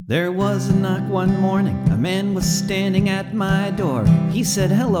There was a knock one morning, a man was standing at my door. He said,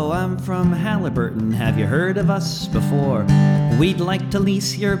 "Hello, I'm from Halliburton, have you heard of us before? We'd like to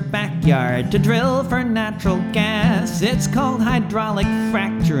lease your backyard to drill for natural gas. It's called hydraulic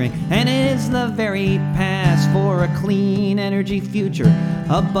fracturing, and it is the very pass for a clean energy future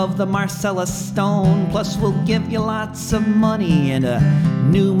above the Marcellus Stone. Plus we'll give you lots of money and a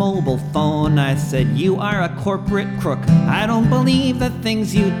new mobile phone." I said, "You are a corporate crook. I don't believe the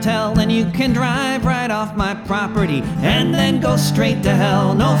things you tell, and you can drive right off my property and then go straight to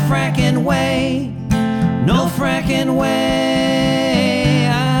hell. No fracking way, no fracking way.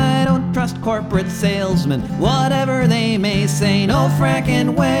 I don't trust corporate salesmen, whatever they may say. No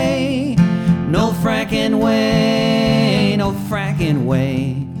fracking way, no fracking way, no fracking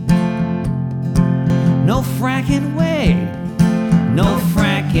way, no fracking way, no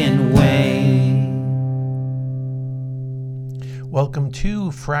fracking way." Welcome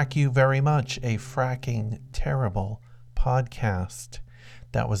to Frack You Very Much, a fracking terrible podcast.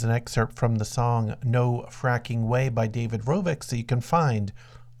 That was an excerpt from the song No Fracking Way by David Rovics that you can find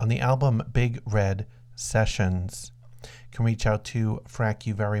on the album Big Red Sessions. You can reach out to Frack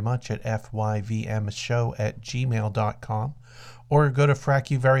You Very Much at fyvmshow@gmail.com or go to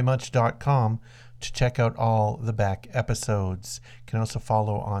frackyouverymuch.com to check out all the back episodes. You can also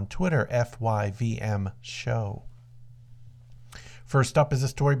follow on Twitter, FYVMshow. First up is a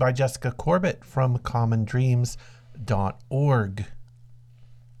story by Jessica Corbett from commondreams.org.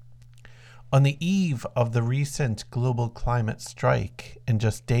 On the eve of the recent global climate strike, and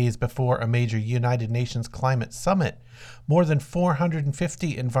just days before a major United Nations climate summit, more than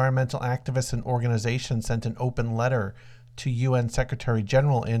 450 environmental activists and organizations sent an open letter to UN Secretary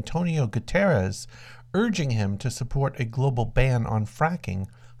General Antonio Guterres, urging him to support a global ban on fracking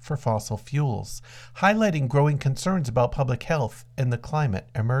for fossil fuels, highlighting growing concerns about public health and the climate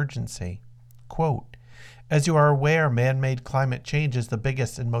emergency. Quote, "As you are aware, man-made climate change is the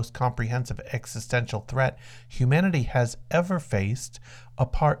biggest and most comprehensive existential threat humanity has ever faced,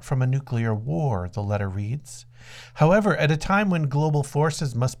 apart from a nuclear war," the letter reads. However, at a time when global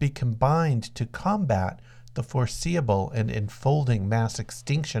forces must be combined to combat the foreseeable and unfolding mass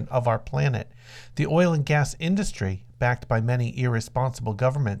extinction of our planet, the oil and gas industry, backed by many irresponsible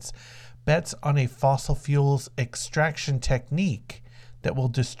governments, bets on a fossil fuels extraction technique that will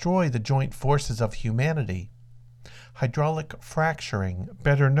destroy the joint forces of humanity. Hydraulic fracturing,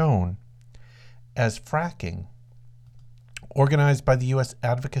 better known as fracking, organized by the U.S.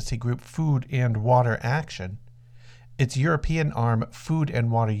 advocacy group Food and Water Action, its European arm Food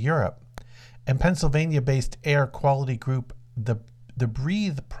and Water Europe, and Pennsylvania-based air quality group the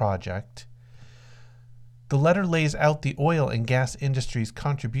Breathe Project. The letter lays out the oil and gas industry's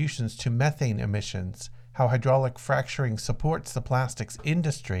contributions to methane emissions, how hydraulic fracturing supports the plastics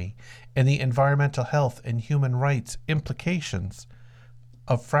industry, and the environmental health and human rights implications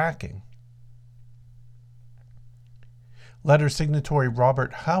of fracking. Letter signatory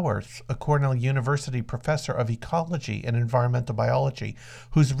Robert Howarth, a Cornell University professor of ecology and environmental biology,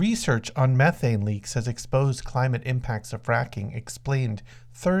 whose research on methane leaks has exposed climate impacts of fracking, explained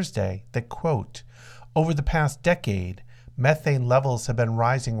Thursday that, quote, "Over the past decade, methane levels have been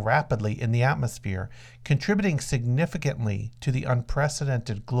rising rapidly in the atmosphere, contributing significantly to the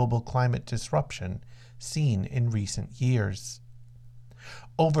unprecedented global climate disruption seen in recent years.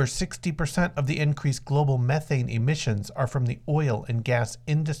 Over 60% of the increased global methane emissions are from the oil and gas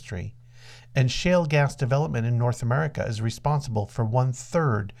industry, and shale gas development in North America is responsible for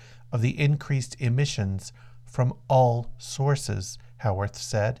 1/3 of the increased emissions from all sources," Howarth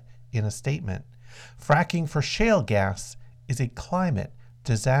said in a statement. "Fracking for shale gas is a climate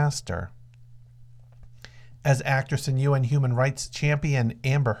disaster." As actress and UN human rights champion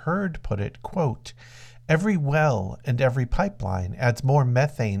Amber Heard put it, quote, "Every well and every pipeline adds more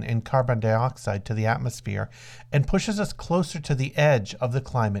methane and carbon dioxide to the atmosphere and pushes us closer to the edge of the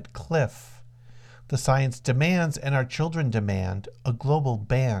climate cliff. The science demands, and our children demand, a global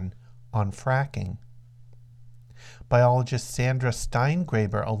ban on fracking." Biologist Sandra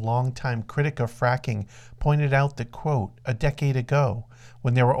Steingraber, a longtime critic of fracking, pointed out that, quote, "A decade ago,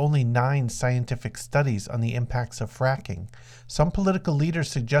 when there were only 9 scientific studies on the impacts of fracking, some political leaders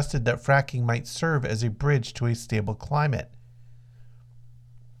suggested that fracking might serve as a bridge to a stable climate.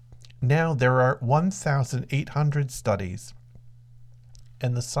 Now there are 1,800 studies,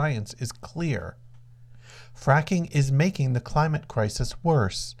 and the science is clear. Fracking is making the climate crisis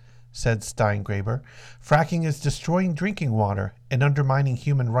worse," said Steingraber. "Fracking is destroying drinking water and undermining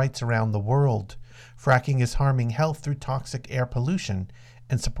human rights around the world. Fracking is harming health through toxic air pollution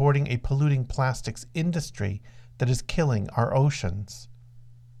and supporting a polluting plastics industry that is killing our oceans."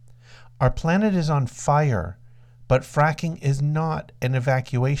 Our planet is on fire, but fracking is not an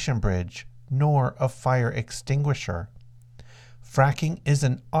evacuation bridge nor a fire extinguisher. Fracking is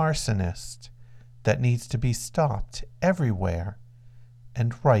an arsonist that needs to be stopped everywhere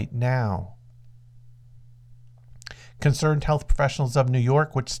and right now. Concerned Health Professionals of New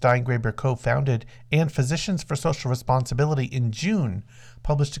York, which Steingraber co-founded, and Physicians for Social Responsibility in June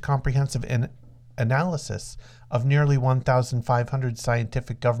published a comprehensive analysis of nearly 1,500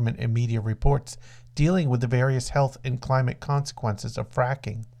 scientific, government, and media reports dealing with the various health and climate consequences of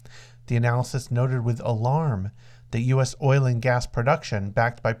fracking. The analysis noted with alarm that U.S. oil and gas production,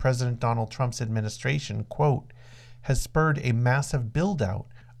 backed by President Donald Trump's administration, quote, has spurred a massive build-out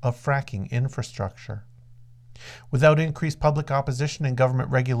of fracking infrastructure. Without increased public opposition and government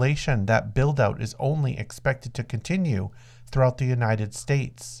regulation, that build-out is only expected to continue throughout the United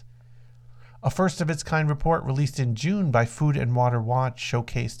States. A first-of-its-kind report released in June by Food and Water Watch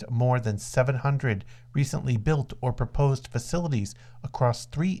showcased more than 700 recently built or proposed facilities across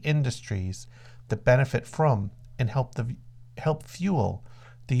 3 industries that benefit from and help fuel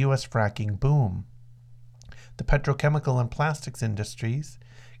the U.S. fracking boom. The petrochemical and plastics industries,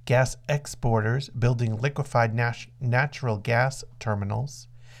 gas exporters building liquefied natural gas terminals,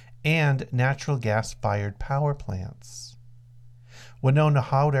 and natural gas-fired power plants. Winona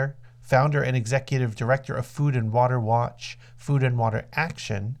Howder, founder and executive director of Food and Water Watch, Food and Water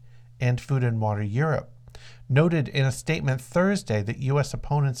Action, and Food and Water Europe, noted in a statement Thursday that U.S.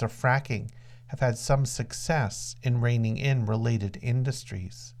 opponents of fracking have had some success in reining in related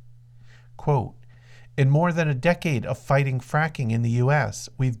industries. Quote, in more than a decade of fighting fracking in the U.S.,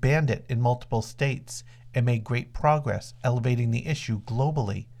 we've banned it in multiple states and made great progress elevating the issue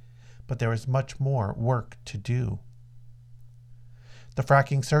globally, but there is much more work to do. The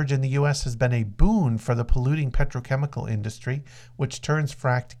fracking surge in the U.S. has been a boon for the polluting petrochemical industry, which turns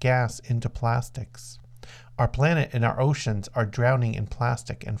fracked gas into plastics. Our planet and our oceans are drowning in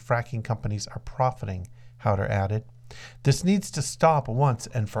plastic, and fracking companies are profiting, Howder added. This needs to stop once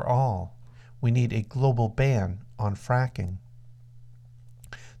and for all. We need a global ban on fracking.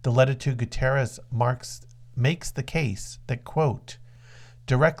 The letter to Guterres makes the case that, quote,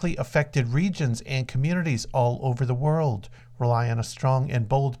 directly affected regions and communities all over the world rely on a strong and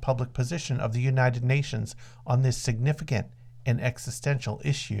bold public position of the United Nations on this significant and existential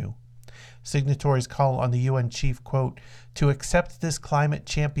issue. Signatories call on the UN chief, quote, to accept this climate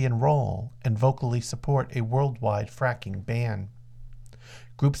champion role and vocally support a worldwide fracking ban.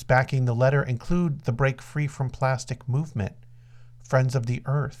 Groups backing the letter include the Break Free from Plastic Movement, Friends of the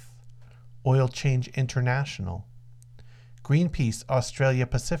Earth, Oil Change International, Greenpeace Australia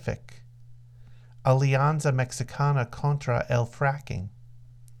Pacific, Alianza Mexicana contra el Fracking,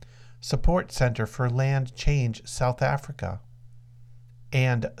 Support Center for Land Change South Africa,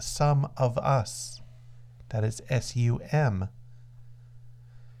 and Some of Us, that is SUM.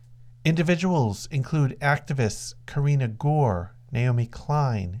 Individuals include activists Karina Gore, Naomi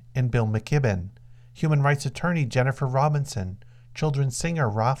Klein, and Bill McKibben, human rights attorney Jennifer Robinson, children's singer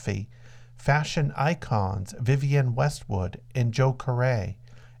Rafi, fashion icons Vivienne Westwood and Joe Corey,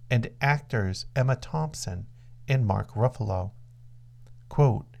 and actors Emma Thompson and Mark Ruffalo.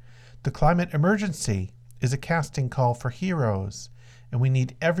 Quote, the climate emergency is a casting call for heroes, and we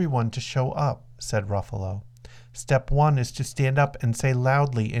need everyone to show up, said Ruffalo. Step 1 is to stand up and say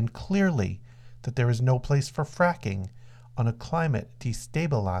loudly and clearly that there is no place for fracking on a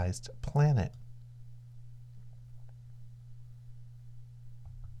climate-destabilized planet.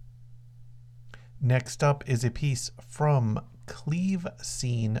 Next up is a piece from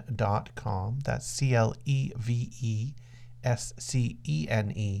clevescene.com, that's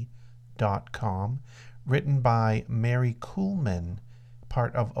CLEVESCENE.com, written by Mary Kuhlman,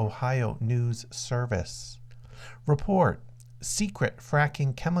 part of Ohio News Service. Report, secret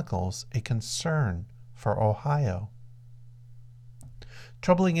fracking chemicals, a concern for Ohio.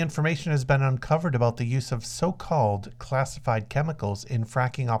 Troubling information has been uncovered about the use of so-called classified chemicals in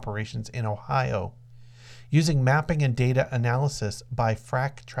fracking operations in Ohio. Using mapping and data analysis by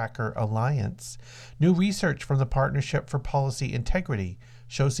Frac Tracker Alliance, new research from the Partnership for Policy Integrity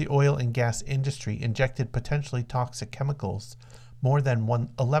shows the oil and gas industry injected potentially toxic chemicals more than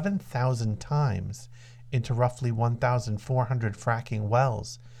 11,000 times into roughly 1,400 fracking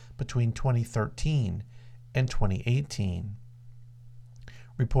wells between 2013 and 2018.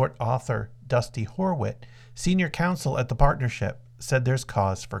 Report author Dusty Horwit, senior counsel at the partnership, said there's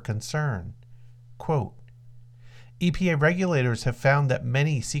cause for concern. Quote, EPA regulators have found that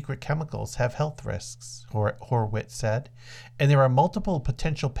many secret chemicals have health risks, Horwit said, and there are multiple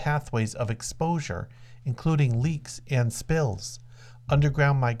potential pathways of exposure, including leaks and spills.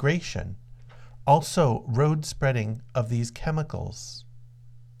 underground migration, also road spreading of these chemicals.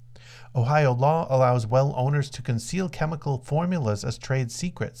 Ohio law allows well owners to conceal chemical formulas as trade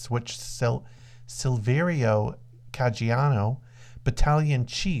secrets, which Silverio Caggiano, battalion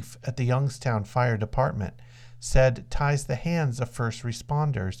chief at the Youngstown Fire Department, said ties the hands of first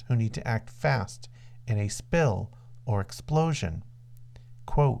responders who need to act fast in a spill or explosion.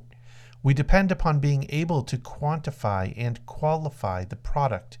 Quote, "We depend upon being able to quantify and qualify the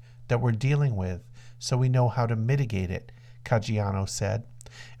product that we're dealing with so we know how to mitigate it," Caggiano said.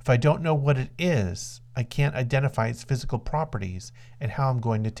 "If I don't know what it is, I can't identify its physical properties and how I'm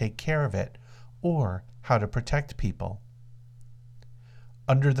going to take care of it or how to protect people."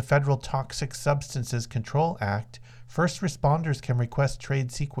 Under the Federal Toxic Substances Control Act, first responders can request trade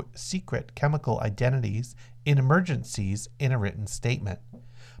secret chemical identities in emergencies in a written statement.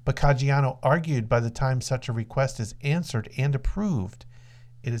 But Caggiano argued by the time such a request is answered and approved,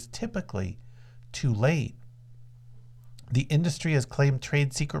 it is typically too late. The industry has claimed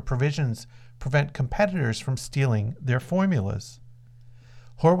trade secret provisions prevent competitors from stealing their formulas.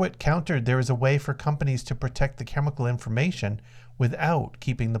 Horwit countered there is a way for companies to protect the chemical information without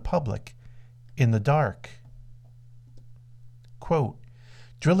keeping the public in the dark. Quote,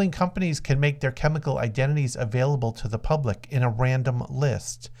 "Drilling companies can make their chemical identities available to the public in a random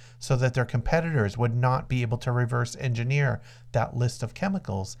list so that their competitors would not be able to reverse engineer that list of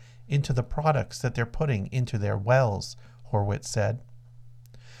chemicals into the products that they're putting into their wells," Horwit said.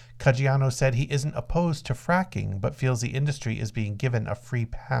 Caggiano said he isn't opposed to fracking, but feels the industry is being given a free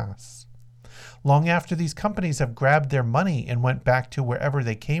pass. Long after these companies have grabbed their money and went back to wherever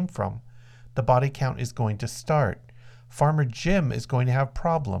they came from, the body count is going to start. Farmer Jim is going to have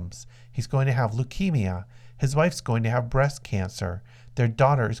problems. He's going to have leukemia. His wife's going to have breast cancer. Their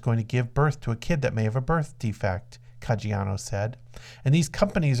daughter is going to give birth to a kid that may have a birth defect, Caggiano said. And these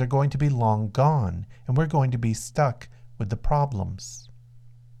companies are going to be long gone, and we're going to be stuck with the problems.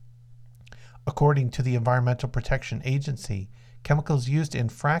 According to the Environmental Protection Agency, chemicals used in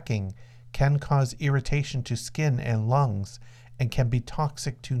fracking can cause irritation to skin and lungs and can be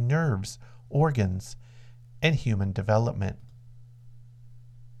toxic to nerves, organs, and human development.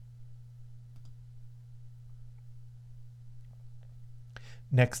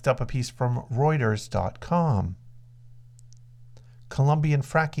 Next up, a piece from Reuters.com. Colombian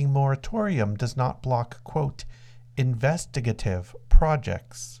fracking moratorium does not block, quote, investigative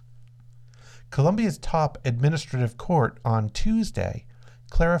projects. Colombia's top administrative court on Tuesday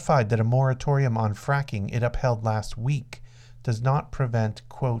clarified that a moratorium on fracking it upheld last week does not prevent,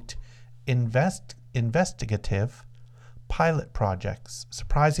 quote, investigative pilot projects,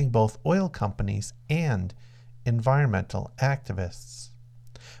 surprising both oil companies and environmental activists.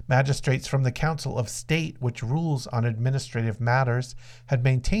 Magistrates from the Council of State, which rules on administrative matters, had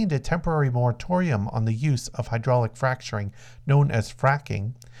maintained a temporary moratorium on the use of hydraulic fracturing, known as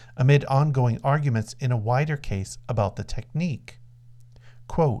fracking, amid ongoing arguments in a wider case about the technique.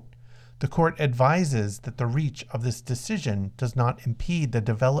 Quote, "The court advises that the reach of this decision does not impede the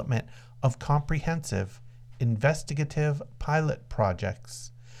development of comprehensive, investigative pilot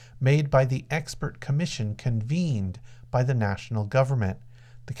projects made by the expert commission convened by the national government,"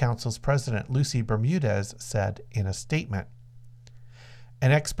 the council's president, Lucy Bermudez, said in a statement.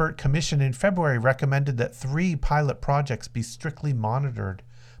 An expert commission in February recommended that 3 pilot projects be strictly monitored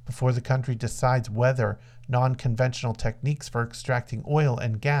before the country decides whether non-conventional techniques for extracting oil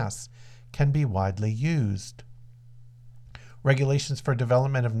and gas can be widely used. Regulations for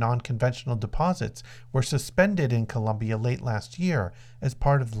development of non-conventional deposits were suspended in Colombia late last year as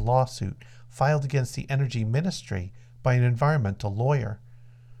part of the lawsuit filed against the Energy Ministry by an environmental lawyer.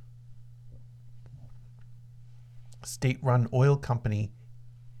 State-run oil company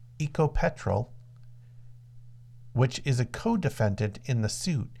Ecopetrol, which is a co-defendant in the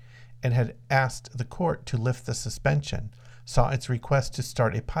suit and had asked the court to lift the suspension, saw its request to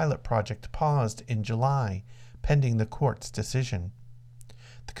start a pilot project paused in July, pending the court's decision.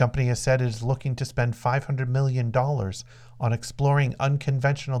 The company has said it is looking to spend $500 million on exploring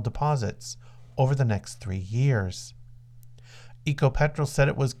unconventional deposits over the next 3 years. Ecopetrol said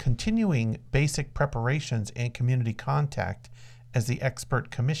it was continuing basic preparations and community contact as the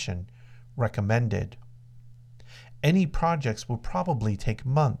expert commission recommended. Any projects will probably take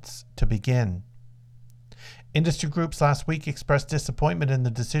months to begin. Industry groups last week expressed disappointment in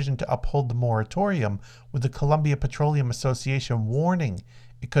the decision to uphold the moratorium, with the Colombia Petroleum Association warning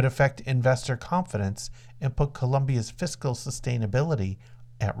it could affect investor confidence and put Colombia's fiscal sustainability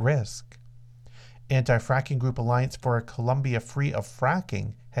at risk. Anti-fracking group Alliance for a Colombia Free of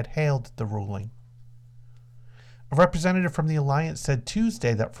Fracking had hailed the ruling. A representative from the alliance said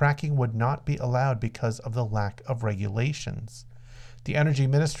Tuesday that fracking would not be allowed because of the lack of regulations. The Energy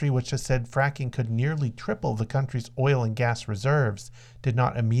Ministry, which has said fracking could nearly triple the country's oil and gas reserves, did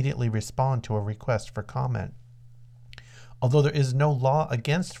not immediately respond to a request for comment. Although there is no law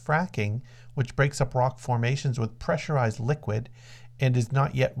against fracking, which breaks up rock formations with pressurized liquid and is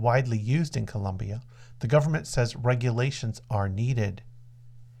not yet widely used in Colombia, the government says regulations are needed.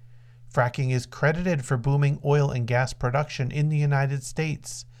 Fracking is credited for booming oil and gas production in the United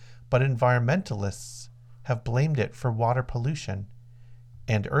States, but environmentalists have blamed it for water pollution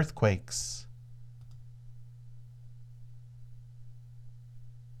and earthquakes.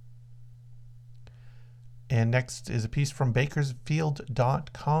 And next is a piece from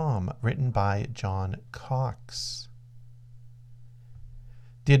Bakersfield.com written by John Cox.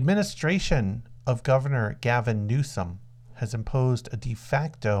 The administration of Governor Gavin Newsom has imposed a de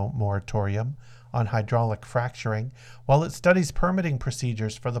facto moratorium on hydraulic fracturing while it studies permitting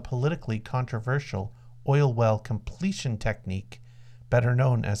procedures for the politically controversial oil well completion technique, better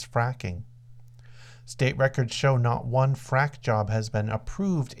known as fracking. State records show not one frack job has been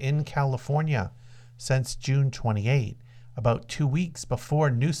approved in California since June 28, about 2 weeks before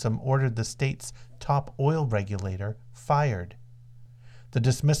Newsom ordered the state's top oil regulator fired. The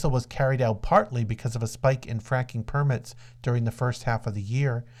dismissal was carried out partly because of a spike in fracking permits during the first half of the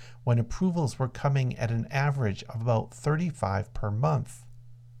year, when approvals were coming at an average of about 35 per month.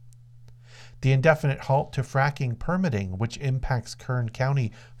 The indefinite halt to fracking permitting, which impacts Kern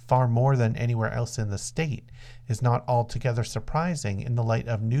County far more than anywhere else in the state, is not altogether surprising in the light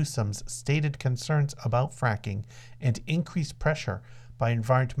of Newsom's stated concerns about fracking and increased pressure by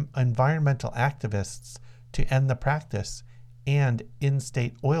environmental activists to end the practice and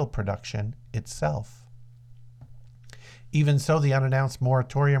in-state oil production itself. Even so, the unannounced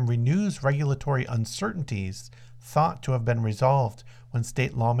moratorium renews regulatory uncertainties thought to have been resolved when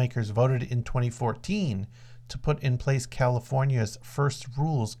state lawmakers voted in 2014 to put in place California's first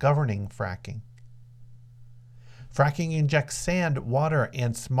rules governing fracking. Fracking injects sand, water,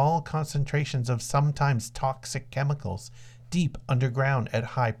 and small concentrations of sometimes toxic chemicals deep underground at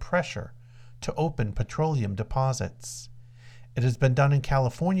high pressure to open petroleum deposits. It has been done in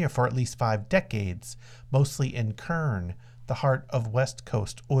California for at least 5 decades, mostly in Kern, the heart of West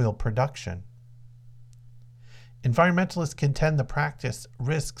Coast oil production. Environmentalists contend the practice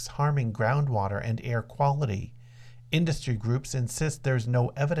risks harming groundwater and air quality. Industry groups insist there's no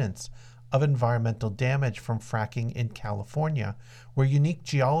evidence of environmental damage from fracking in California, where unique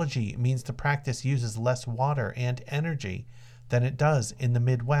geology means the practice uses less water and energy than it does in the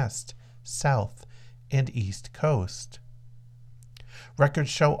Midwest, South, and East Coast. Records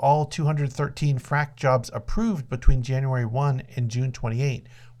show all 213 frack jobs approved between January 1 and June 28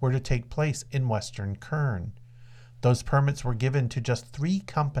 were to take place in Western Kern. Those permits were given to just 3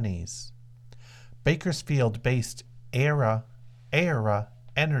 companies. Bakersfield-based Aera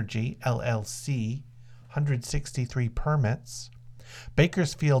Energy, LLC, 163 permits.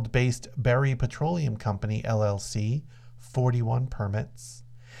 Bakersfield-based Berry Petroleum Company, LLC, 41 permits.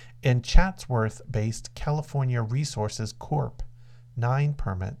 And Chatsworth-based California Resources Corp., 9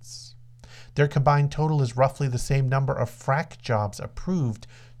 permits. Their combined total is roughly the same number of frack jobs approved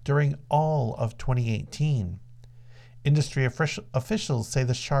during all of 2018. Industry officials say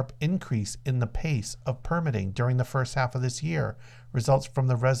the sharp increase in the pace of permitting during the first half of this year results from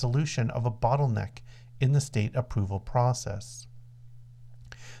the resolution of a bottleneck in the state approval process.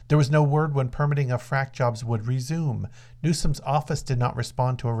 There was no word when permitting of frack jobs would resume. Newsom's office did not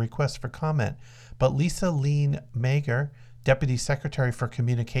respond to a request for comment, but Lisa Lean Mager, Deputy Secretary for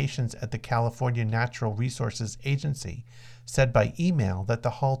Communications at the California Natural Resources Agency, said by email that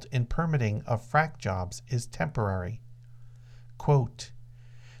the halt in permitting of frack jobs is temporary. Quote,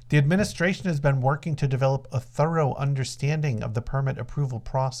 "The administration has been working to develop a thorough understanding of the permit approval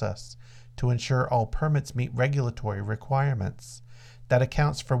process to ensure all permits meet regulatory requirements. That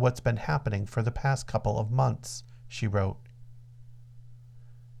accounts for what's been happening for the past couple of months," she wrote.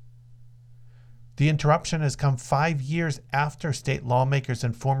 The interruption has come 5 years after state lawmakers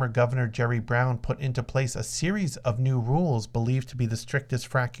and former Governor Jerry Brown put into place a series of new rules believed to be the strictest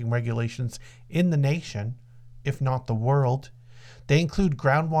fracking regulations in the nation, if not the world. They include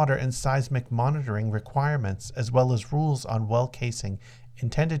groundwater and seismic monitoring requirements, as well as rules on well casing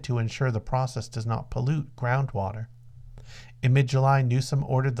intended to ensure the process does not pollute groundwater. In mid-July, Newsom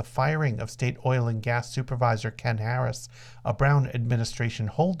ordered the firing of State Oil and Gas Supervisor Ken Harris, a Brown administration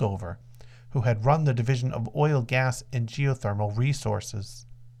holdover, who had run the Division of Oil, Gas, and Geothermal Resources.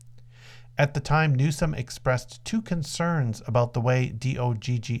 At the time, Newsom expressed 2 concerns about the way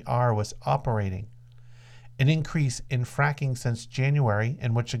DOGGR was operating. an increase in fracking since January,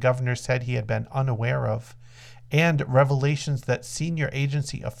 in which the governor said he had been unaware of, and revelations that senior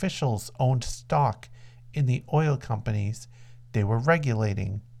agency officials owned stock in the oil companies they were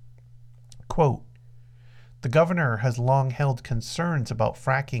regulating. Quote, "The governor has long held concerns about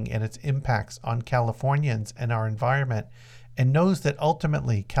fracking and its impacts on Californians and our environment, and knows that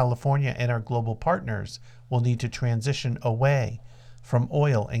ultimately California and our global partners will need to transition away from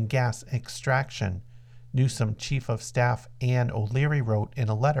oil and gas extraction," Newsom Chief of Staff Ann O'Leary wrote in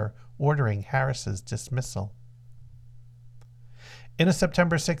a letter ordering Harris's dismissal. In a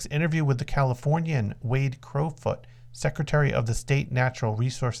September 6 interview with the Californian, Wade Crowfoot, Secretary of the State Natural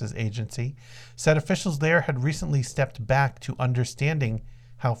Resources Agency, said officials there had recently stepped back to understanding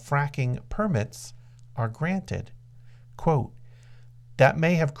how fracking permits are granted. Quote, "That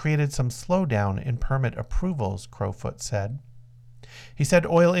may have created some slowdown in permit approvals," Crowfoot said. He said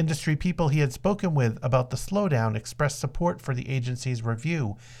oil industry people he had spoken with about the slowdown expressed support for the agency's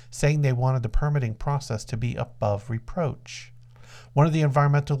review, saying they wanted the permitting process to be above reproach. One of the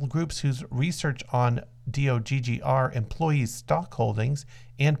environmental groups whose research on DOGGR employees' stock holdings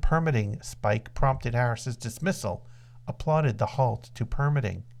and permitting spike prompted Harris's dismissal applauded the halt to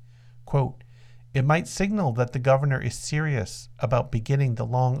permitting. Quote, "It might signal that the governor is serious about beginning the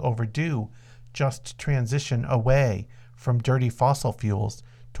long overdue just transition away from dirty fossil fuels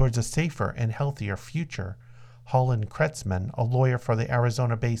towards a safer and healthier future," Holland Kretzmann, a lawyer for the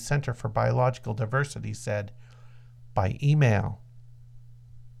Arizona-based Center for Biological Diversity, said by email.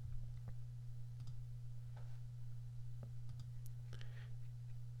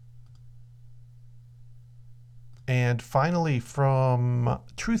 And finally, from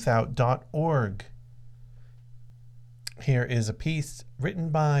truthout.org, here is a piece written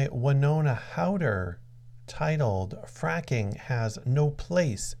by Winona Howder titled, "Fracking Has No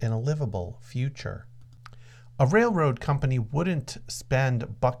Place in a Livable Future." A railroad company wouldn't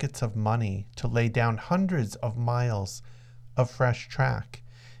spend buckets of money to lay down hundreds of miles of fresh track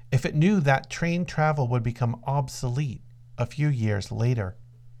if it knew that train travel would become obsolete a few years later.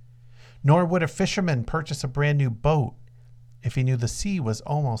 Nor would a fisherman purchase a brand new boat if he knew the sea was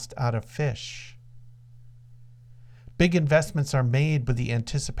almost out of fish. Big investments are made with the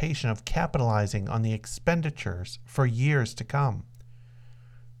anticipation of capitalizing on the expenditures for years to come.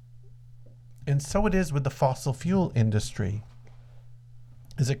 And so it is with the fossil fuel industry,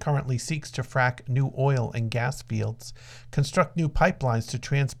 as it currently seeks to frack new oil and gas fields, construct new pipelines to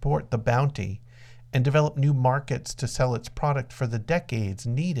transport the bounty, and develop new markets to sell its product for the decades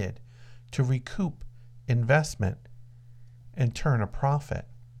needed to recoup investment and turn a profit.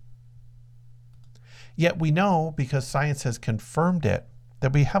 Yet we know, because science has confirmed it,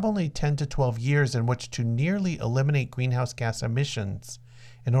 that we have only 10 to 12 years in which to nearly eliminate greenhouse gas emissions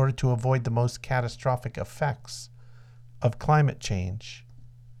in order to avoid the most catastrophic effects of climate change.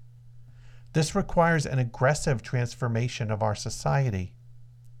 This requires an aggressive transformation of our society,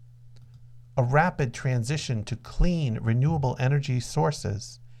 a rapid transition to clean, renewable energy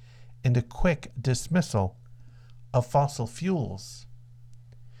sources, and a quick dismissal of fossil fuels.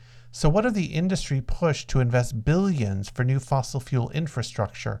 So what if the industry pushed to invest billions for new fossil fuel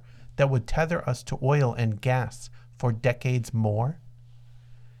infrastructure that would tether us to oil and gas for decades more?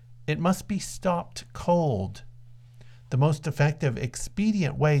 It must be stopped cold. The most effective,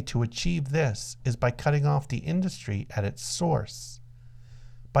 expedient way to achieve this is by cutting off the industry at its source,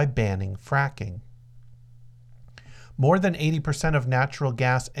 by banning fracking. More than 80% of natural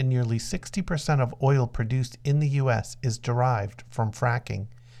gas and nearly 60% of oil produced in the U.S. is derived from fracking,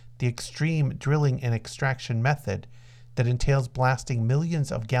 the extreme drilling and extraction method that entails blasting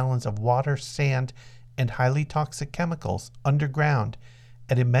millions of gallons of water, sand, and highly toxic chemicals underground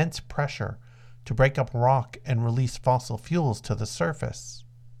at immense pressure to break up rock and release fossil fuels to the surface.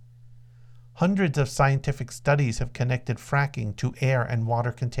 Hundreds of scientific studies have connected fracking to air and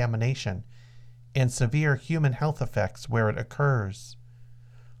water contamination and severe human health effects where it occurs.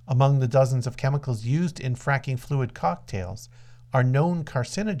 Among the dozens of chemicals used in fracking fluid cocktails are known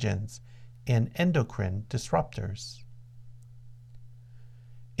carcinogens and endocrine disruptors.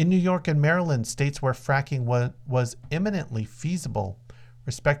 In New York and Maryland, states where fracking was imminently feasible,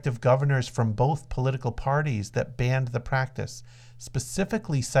 respective governors from both political parties that banned the practice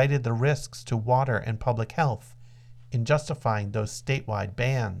specifically cited the risks to water and public health in justifying those statewide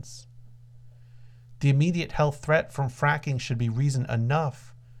bans. The immediate health threat from fracking should be reason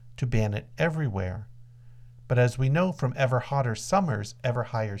enough to ban it everywhere. But as we know from ever hotter summers, ever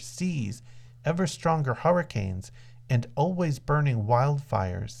higher seas, ever stronger hurricanes, and always burning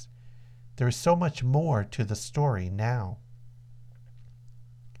wildfires, there is so much more to the story now.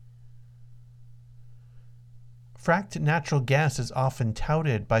 Fracked natural gas is often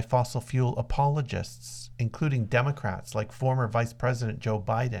touted by fossil fuel apologists, including Democrats like former Vice President Joe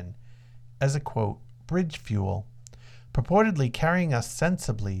Biden, as a, quote, bridge fuel, purportedly carrying us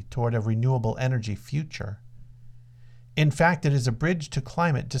sensibly toward a renewable energy future. In fact, it is a bridge to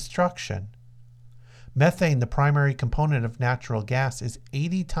climate destruction. Methane, the primary component of natural gas, is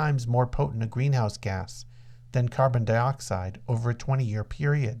 80 times more potent a greenhouse gas than carbon dioxide over a 20-year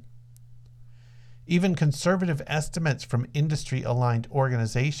period. Even conservative estimates from industry-aligned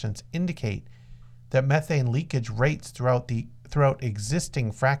organizations indicate that methane leakage rates throughout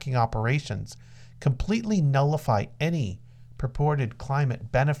existing fracking operations completely nullify any purported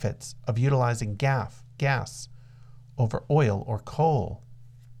climate benefits of utilizing gas over oil or coal.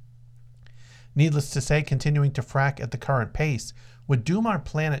 Needless to say, continuing to frack at the current pace would doom our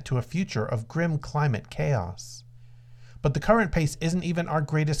planet to a future of grim climate chaos. But the current pace isn't even our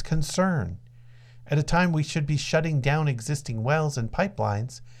greatest concern. At a time we should be shutting down existing wells and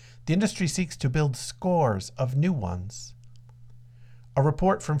pipelines, the industry seeks to build scores of new ones. A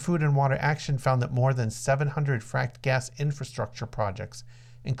report from Food and Water Action found that more than 700 fracked gas infrastructure projects,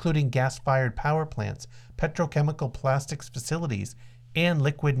 including gas-fired power plants, petrochemical plastics facilities, and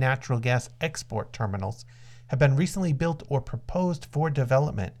liquid natural gas export terminals, have been recently built or proposed for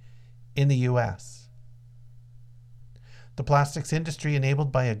development in the U.S. The plastics industry,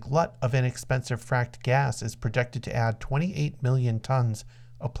 enabled by a glut of inexpensive fracked gas, is projected to add 28 million tons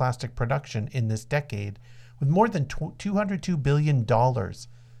of plastic production in this decade, with more than $202 billion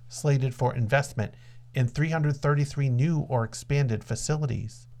slated for investment in 333 new or expanded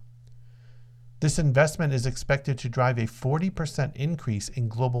facilities. This investment is expected to drive a 40% increase in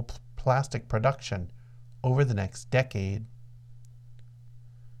global plastic production over the next decade.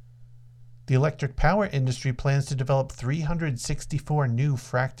 The electric power industry plans to develop 364 new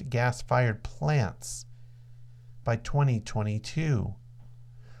fracked gas-fired plants by 2022.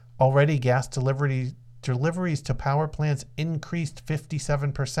 Already, gas deliveries to power plants increased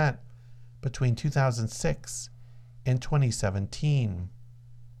 57% between 2006 and 2017.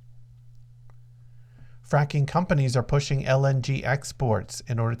 Fracking companies are pushing LNG exports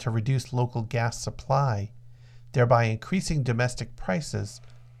in order to reduce local gas supply, thereby increasing domestic prices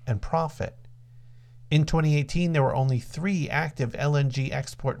and profit. In 2018, there were only 3 active LNG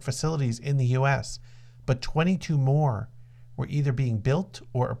export facilities in the U.S., but 22 more were either being built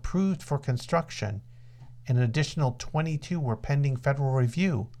or approved for construction, and an additional 22 were pending federal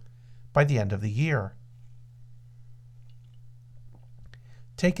review by the end of the year.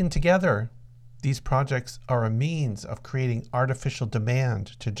 Taken together, these projects are a means of creating artificial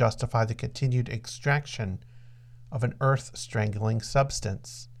demand to justify the continued extraction of an earth-strangling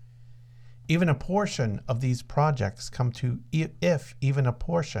substance. If even a portion of these projects come to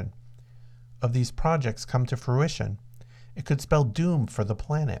fruition, it could spell doom for the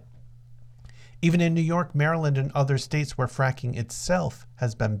planet. Even in New York, Maryland, and other states where fracking itself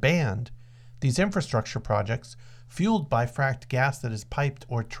has been banned, these infrastructure projects, fueled by fracked gas that is piped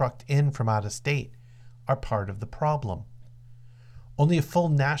or trucked in from out of state, are part of the problem. Only a full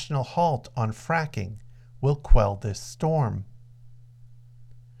national halt on fracking will quell this storm.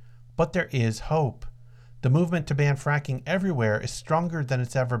 But there is hope. The movement to ban fracking everywhere is stronger than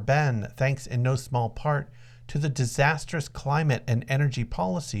it's ever been, thanks in no small part to the disastrous climate and energy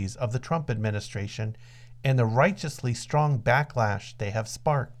policies of the Trump administration and the righteously strong backlash they have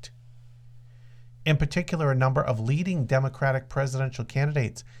sparked. In particular, a number of leading Democratic presidential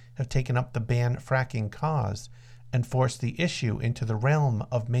candidates have taken up the ban fracking cause and forced the issue into the realm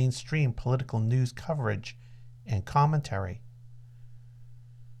of mainstream political news coverage and commentary.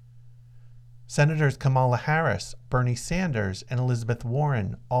 Senators Kamala Harris, Bernie Sanders, and Elizabeth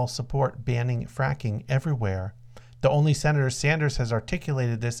Warren all support banning fracking everywhere. The only Senator Sanders has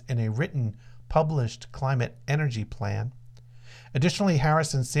articulated this in a written, published climate energy plan. Additionally,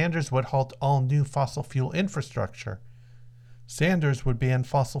 Harris and Sanders would halt all new fossil fuel infrastructure. Sanders would ban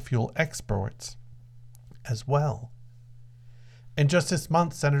fossil fuel exports as well. And just this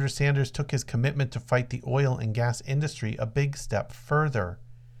month, Senator Sanders took his commitment to fight the oil and gas industry a big step further.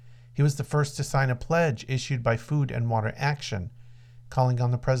 He was the first to sign a pledge issued by Food and Water Action, calling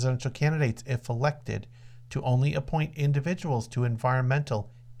on the presidential candidates, if elected, to only appoint individuals to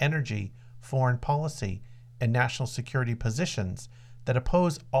environmental, energy, foreign policy, and national security positions that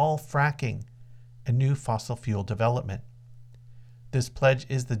oppose all fracking and new fossil fuel development. This pledge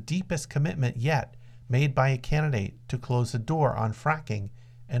is the deepest commitment yet made by a candidate to close the door on fracking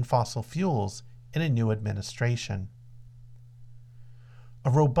and fossil fuels in a new administration. A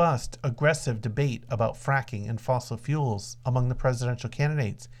robust, aggressive debate about fracking and fossil fuels among the presidential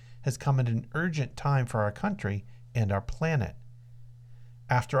candidates has come at an urgent time for our country and our planet.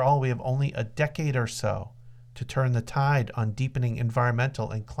 After all, we have only a decade or so to turn the tide on deepening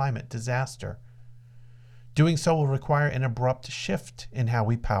environmental and climate disaster. Doing so will require an abrupt shift in how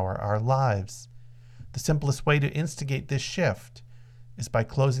we power our lives. The simplest way to instigate this shift is by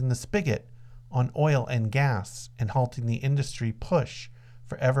closing the spigot on oil and gas and halting the industry push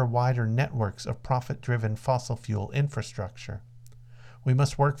for ever wider networks of profit-driven fossil fuel infrastructure. We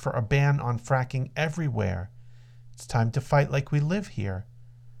must work for a ban on fracking everywhere. It's time to fight like we live here,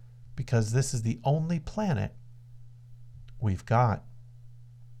 because this is the only planet we've got.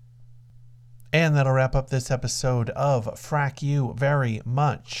 And that'll wrap up this episode of Frack You Very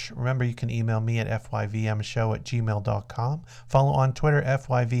Much. Remember, you can email me at fyvmshow@gmail.com, follow on Twitter,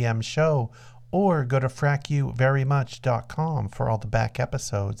 fyvmshow, or go to frackyouverymuch.com for all the back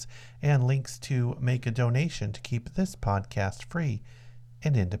episodes and links to make a donation to keep this podcast free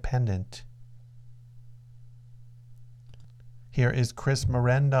and independent. Here is Chris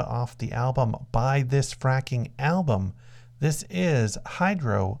Miranda off the album Buy This Fracking Album. This is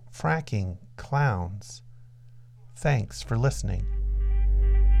Hydro Fracking Clowns. Thanks for listening.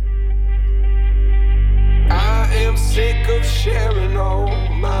 I am sick of sharing all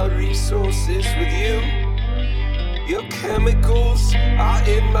my resources with you. Your chemicals are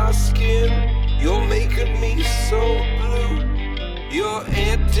in my skin. You're making me so blue. Your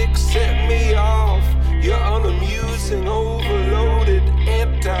antics set me off. Your unamusing, overloaded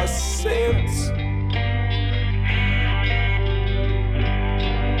anti-sense.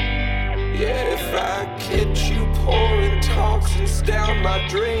 Yeah, if I catch you pouring toxins down my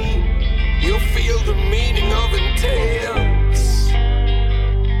drain, you'll feel the meaning of intense.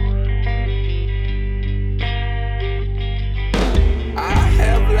 I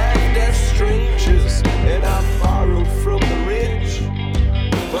have laughed at strangers and I've borrowed from the rich,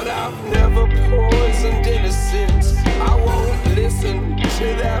 but I've never poisoned innocence. I won't listen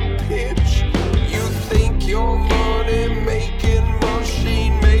to that pitch. You think your money-making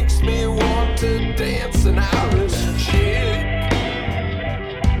machine makes me want to dance an Irish jig?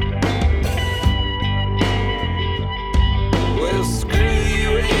 Well, screw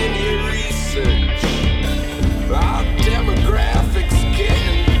you and your research. Our demographics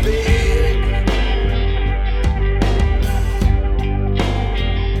getting big.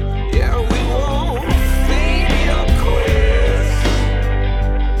 Yeah, we won't feed your quiz,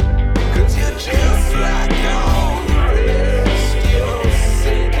 'cause you're just like all the rest. You're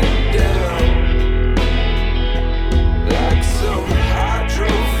sinking down like some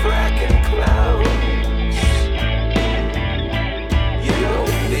hydro-fracking clowns. You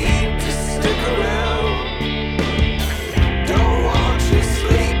don't need to stick around. Don't want you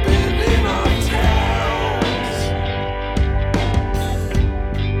sleeping in our towns.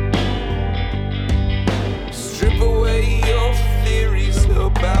 Strip away your theories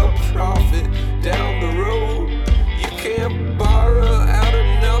about profit down the road. You can't borrow out of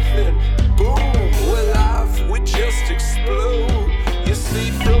nothing. Boom, well, life would just explode. You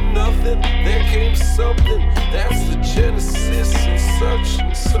see, from nothing there came something. That's the genesis and such,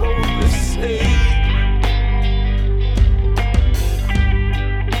 and so they say.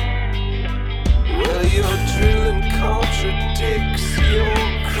 Well, your drilling contradicts your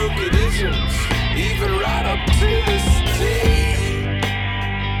crooked isms, even right up to this day.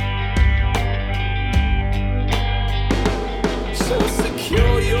 So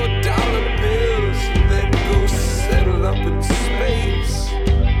secure your dollar bills and then go settle up in space.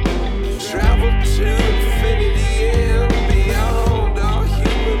 Travel to infinity and beyond our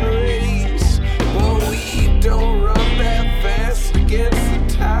human race. But we don't run that fast against the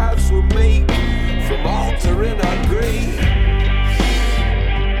tides we make from altering our graves.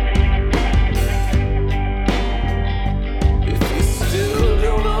 If you still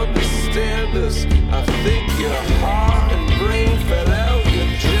don't understand us, I think